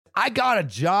I got a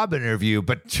job interview,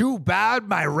 but too bad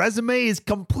my resume is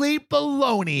complete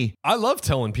baloney. I love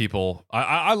telling people.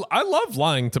 I love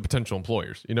lying to potential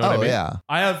employers. You know what I mean?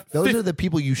 Yeah. Those are the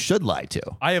people you should lie to.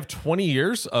 I have 20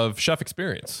 years of chef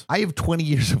experience. I have 20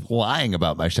 years of lying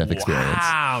about my chef experience.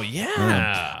 Wow,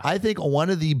 yeah. I think one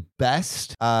of the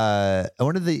best, I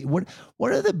think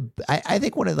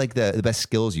one of like the best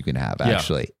skills you can have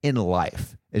actually in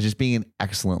life is just being an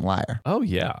excellent liar. Oh,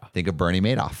 yeah. Think of Bernie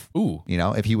Madoff. Ooh. You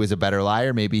know, if he was a better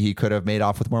liar, maybe he could have made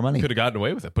off with more money. Could have gotten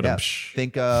away with it. But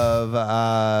Think of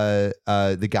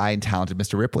the guy in Talented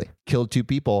Mr. Ripley. Killed 2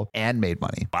 people and made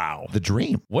money. Wow. The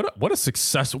dream. What a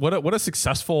success. What a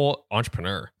successful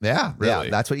entrepreneur. Yeah. Really.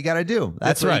 Yeah. That's what you got to do.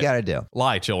 That's what you got to do.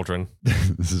 Lie, children.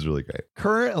 This is really great.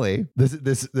 Currently, this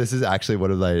is actually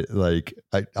one of my, like,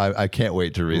 I can't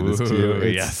wait to read this to you.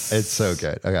 It's so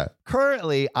good. Okay.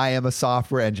 Currently, I am a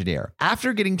software engineer.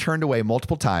 After getting turned away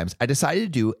multiple times, I decided to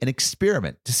do an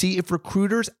experiment to see if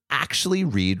recruiters actually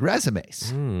read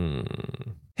resumes.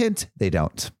 Hint, they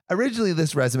don't. Originally,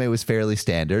 this resume was fairly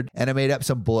standard, and I made up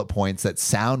some bullet points that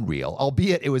sound real,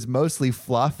 albeit it was mostly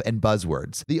fluff and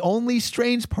buzzwords. The only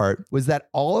strange part was that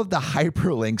all of the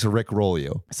hyperlinks rickroll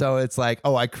you. So it's like,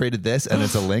 oh, I created this, and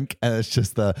it's a link, and it's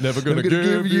just the never gonna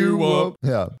give you up.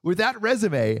 Yeah. With that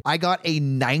resume, I got a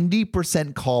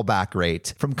 90% callback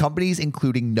rate from companies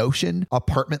including Notion,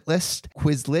 Apartment List,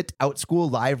 Quizlet,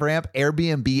 OutSchool, LiveRamp,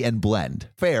 Airbnb, and Blend.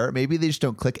 Fair, maybe they just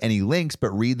don't click any links,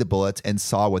 but read the bullets and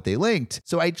saw what they linked.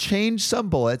 So I changed some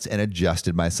bullets and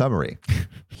adjusted my summary.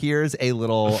 Here's a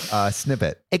little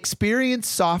snippet.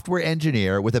 Experienced software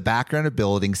engineer with a background of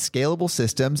building scalable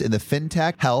systems in the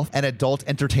fintech, health, and adult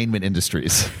entertainment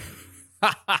industries.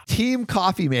 Team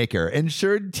coffee maker.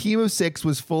 Ensured team of 6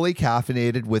 was fully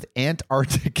caffeinated with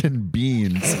Antarctican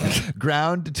beans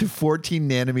ground to 14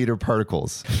 nanometer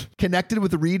particles. Connected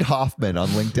with Reid Hoffman on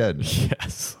LinkedIn.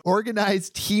 Yes.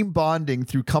 Organized team bonding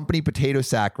through company potato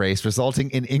sack race, resulting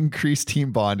in increased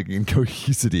team bonding and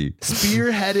cohesivity.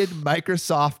 Spearheaded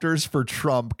Microsofters for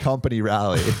Trump company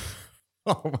rally.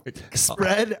 Oh my God.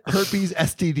 Spread herpes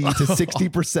STD to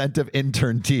 60% of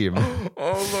intern team.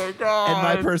 Oh my God. And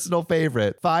my personal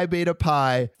favorite, Phi Beta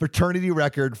Pi fraternity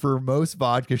record for most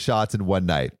vodka shots in one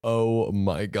night. Oh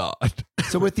my God.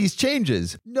 So with these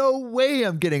changes, no way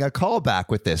I'm getting a callback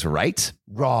with this, right?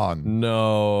 Wrong.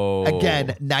 No.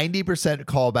 Again, 90%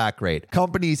 callback rate.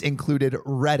 Companies included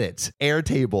Reddit,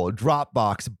 Airtable,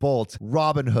 Dropbox, Bolt,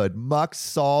 Robinhood, Mux,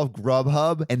 Solve,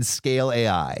 Grubhub, and Scale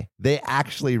AI. They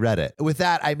actually read it. With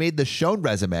that, I made the shown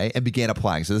resume and began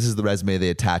applying. So this is the resume they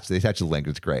attached. They attached a link.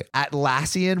 It's great.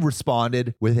 Atlassian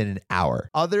responded within an hour.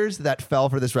 Others that fell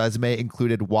for this resume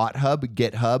included WattHub,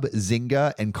 GitHub,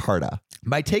 Zynga, and Carta.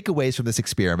 My takeaways from this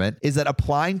experiment is that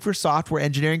applying for software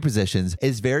engineering positions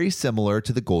is very similar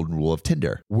to the golden rule of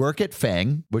Tinder. Work at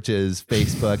FAANG, which is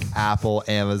Facebook, Apple,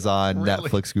 Amazon,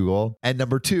 Netflix, Google. And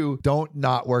number 2, don't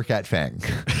not work at FAANG.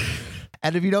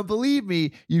 And if you don't believe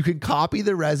me, you can copy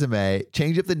the resume,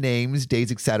 change up the names,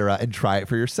 dates, etc., and try it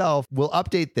for yourself. We'll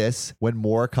update this when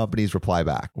more companies reply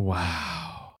back. Wow.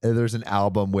 There's an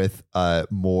album with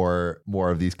more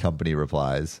of these company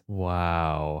replies.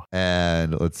 Wow.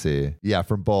 And let's see. Yeah,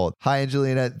 from Bolt. Hi,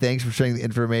 Angelina. Thanks for sharing the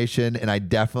information. And I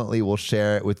definitely will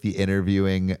share it with the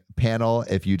interviewing panel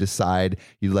if you decide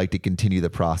you'd like to continue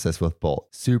the process with Bolt.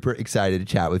 Super excited to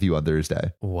chat with you on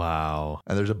Thursday. Wow.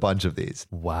 And there's a bunch of these.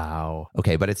 Wow.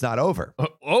 Okay, but it's not over.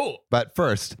 But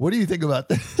first, what do you think about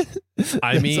this?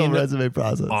 I mean, whole resume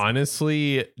process.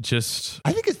 Honestly, just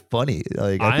I think it's funny.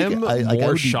 Like I am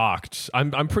more shocked.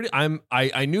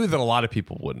 I knew that a lot of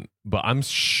people wouldn't, but I'm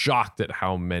shocked at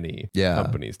how many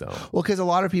companies don't. Well, because a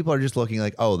lot of people are just looking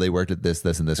like, oh, they worked at this,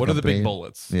 and this. What company. Are the big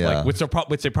bullets? Yeah. Like,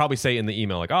 which they probably say in the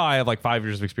email, like, oh, I have like 5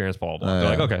 years of experience, blah, blah, blah. They're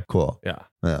like, okay, cool. Yeah.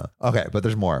 Okay, but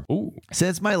there's more. Ooh.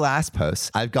 Since my last post,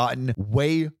 I've gotten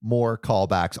way more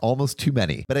callbacks, almost too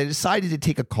many. But I decided to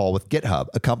take a call with GitHub,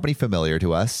 a company familiar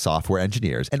to us software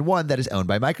engineers, and one that is owned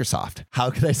by Microsoft.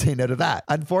 How could I say no to that?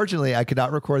 Unfortunately, I could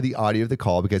not record the audio of the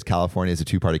call because California is a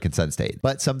 2-party consent state.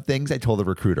 But some things I told the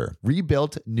recruiter.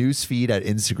 Rebuilt newsfeed at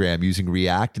Instagram using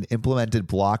React and implemented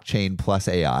blockchain plus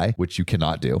AI, which you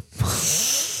cannot do.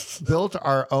 Built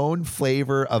our own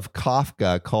flavor of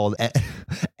Kafka called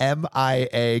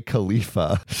MIA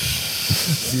Khalifa.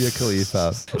 Mia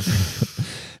Khalifa.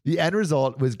 The end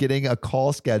result was getting a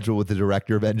call scheduled with the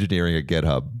director of engineering at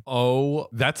GitHub. Oh,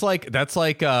 that's like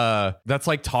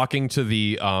talking to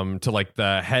the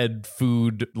the head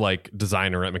food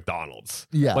designer at McDonald's.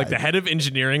 Yeah, like the head of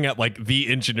engineering at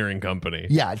the engineering company.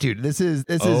 Yeah, dude, this is.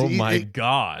 Oh my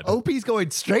God, OP's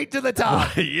going straight to the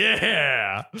top.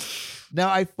 Yeah. Now,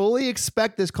 I fully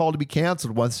expect this call to be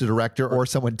canceled once the director or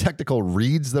someone technical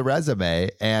reads the resume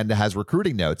and has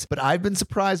recruiting notes. But I've been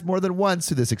surprised more than once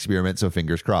through this experiment, so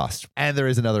fingers crossed. And there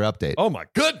is another update. Oh my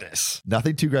goodness.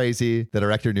 Nothing too crazy. The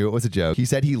director knew it was a joke. He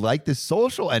said he liked the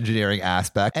social engineering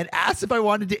aspect and asked if I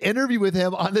wanted to interview with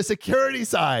him on the security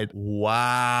side.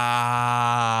 Wow.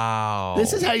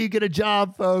 This is how you get a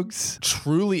job, folks.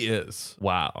 Truly is.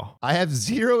 Wow. I have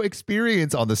zero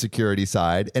experience on the security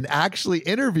side, and actually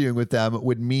interviewing with them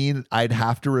would mean I'd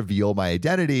have to reveal my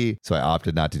identity, so I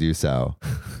opted not to do so.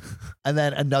 And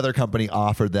then another company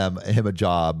offered him a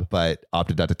job, but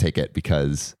opted not to take it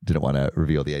because didn't want to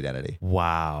reveal the identity.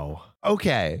 Wow.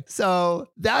 Okay, so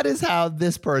that is how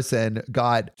this person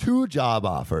got 2 job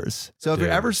offers. So if you're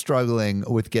ever struggling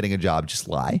with getting a job, just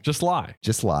lie. Just lie.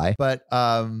 Just lie. But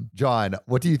John,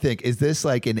 what do you think? Is this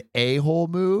like an a-hole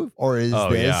move, or is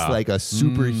this like a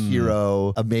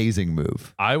superhero amazing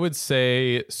move? I would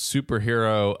say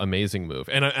superhero amazing move.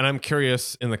 And I'm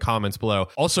curious in the comments below.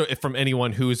 Also, if from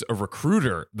anyone who's a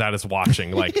recruiter that is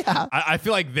watching, I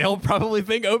feel like they'll probably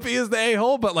think OP is the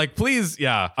a-hole, but please,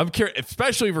 I'm curious,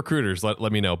 especially recruiters.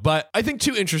 Let me know. But I think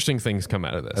 2 interesting things come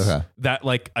out of this that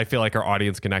I feel like our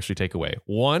audience can actually take away.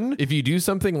 One, if you do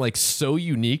something so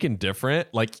unique and different,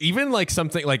 even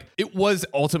something it was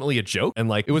ultimately a joke, and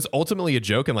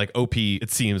OP,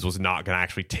 it seems, was not going to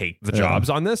actually take the jobs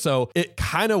on this. So it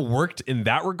kind of worked in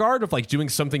that regard of doing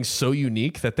something so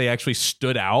unique that they actually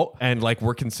stood out and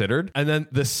were considered. And then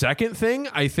the second thing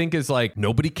I think is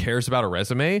nobody cares about a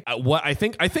resume. What I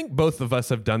think both of us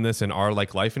have done this in our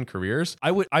life and careers.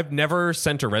 I've never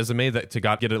sent a resume to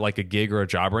get a gig or a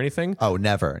job or anything. Oh,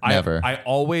 never. I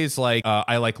always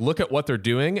I look at what they're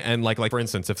doing, and for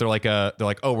instance, if they're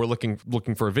we're looking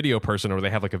for a video person, or they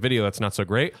have a video that's not so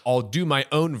great, I'll do my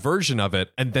own version of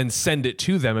it and then send it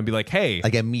to them and be hey,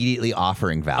 immediately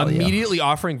offering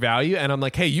value. And I'm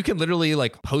hey, you can literally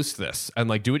post this and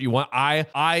do what you want.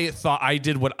 I thought I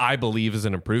did what I believe is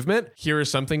an improvement. Here is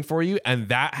something for you, and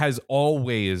that has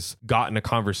always gotten a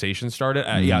conversation started.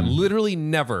 Literally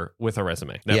never with a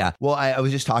resume. Never. Yeah. Well, I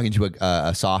was just talking to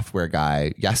a software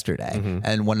guy yesterday,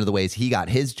 and one of the ways he got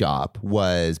his job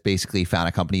was basically found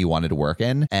a company he wanted to work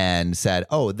in and said,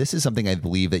 oh, this is something I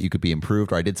believe that you could be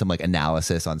improved. Or I did some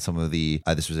analysis on some of the,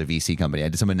 this was a VC company. I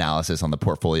did some analysis on the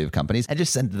portfolio of companies and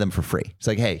just sent it to them for free. It's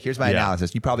hey, here's my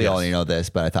analysis. You probably already know this,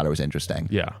 but I thought it was interesting.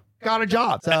 Yeah. Got a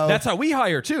job. So that's how we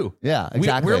hire too. Yeah,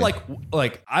 exactly.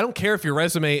 We're I don't care if your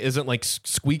resume isn't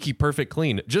squeaky perfect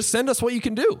clean. Just send us what you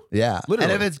can do. Yeah.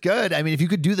 Literally. And if it's good, I mean, if you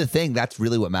could do the thing, that's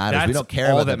really what matters. We don't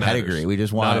care about the pedigree. We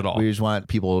just want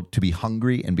people to be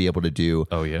hungry and be able to do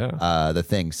the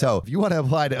thing. So if you want to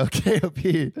apply to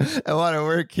OKOP and want to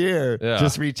work here,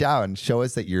 just reach out and show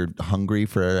us that you're hungry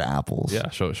for apples.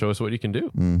 Yeah. Show us what you can do.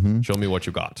 Show me what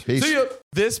you got. Peace. See ya.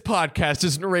 This podcast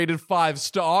isn't rated 5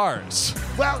 stars.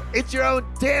 Well, it's your own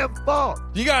damn fault.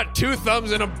 You got 2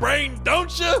 thumbs and a brain,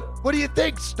 don't you? What do you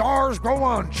think? Stars grow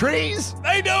on trees?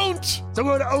 They don't. So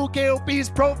go to OKOP's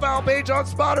profile page on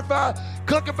Spotify,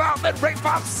 click about, then rate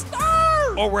 5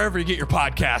 stars. Or wherever you get your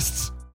podcasts.